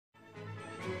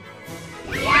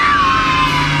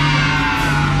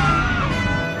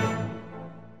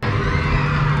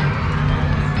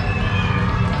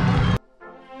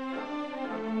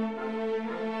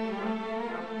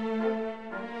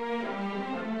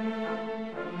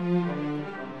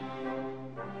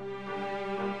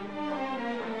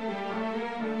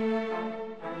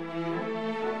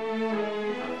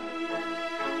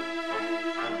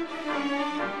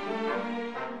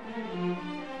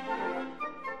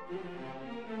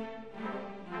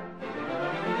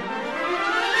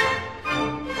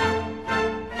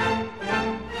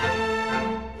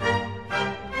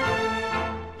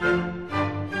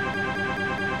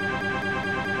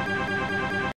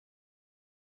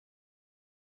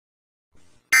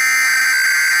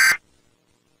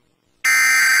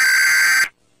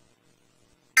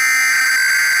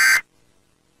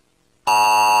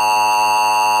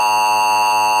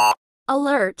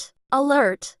Alert!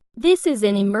 Alert! This is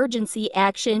an emergency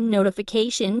action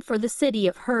notification for the city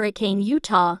of Hurricane,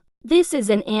 Utah. This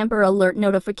is an Amber Alert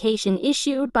notification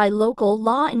issued by local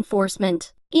law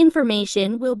enforcement.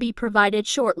 Information will be provided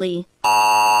shortly.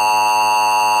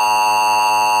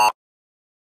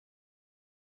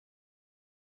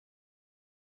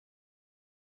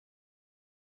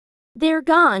 They're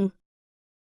gone.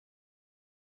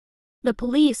 The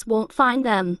police won't find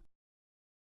them.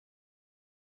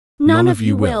 None of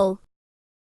you will.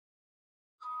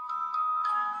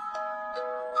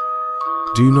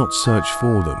 Do not search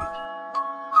for them.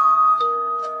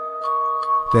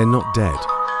 They're not dead,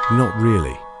 not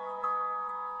really.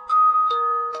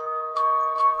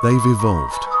 They've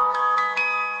evolved.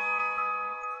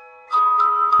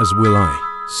 As will I,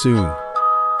 soon.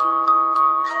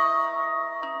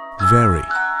 Very,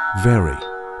 very,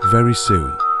 very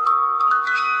soon.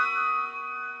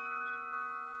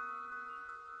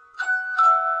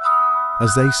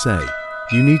 As they say,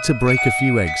 you need to break a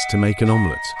few eggs to make an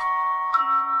omelette.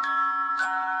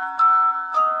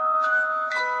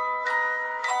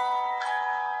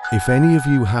 If any of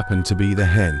you happen to be the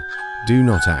hen, do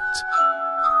not act,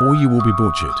 or you will be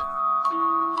butchered.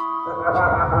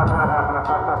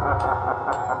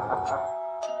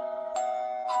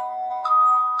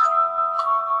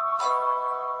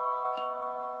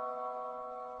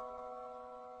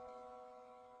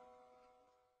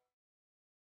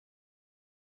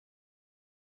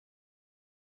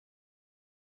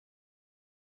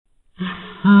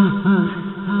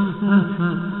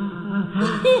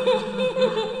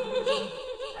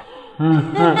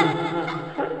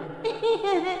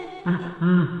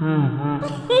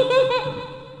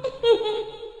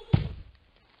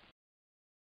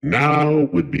 Now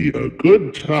would be a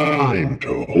good time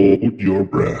to hold your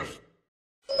breath.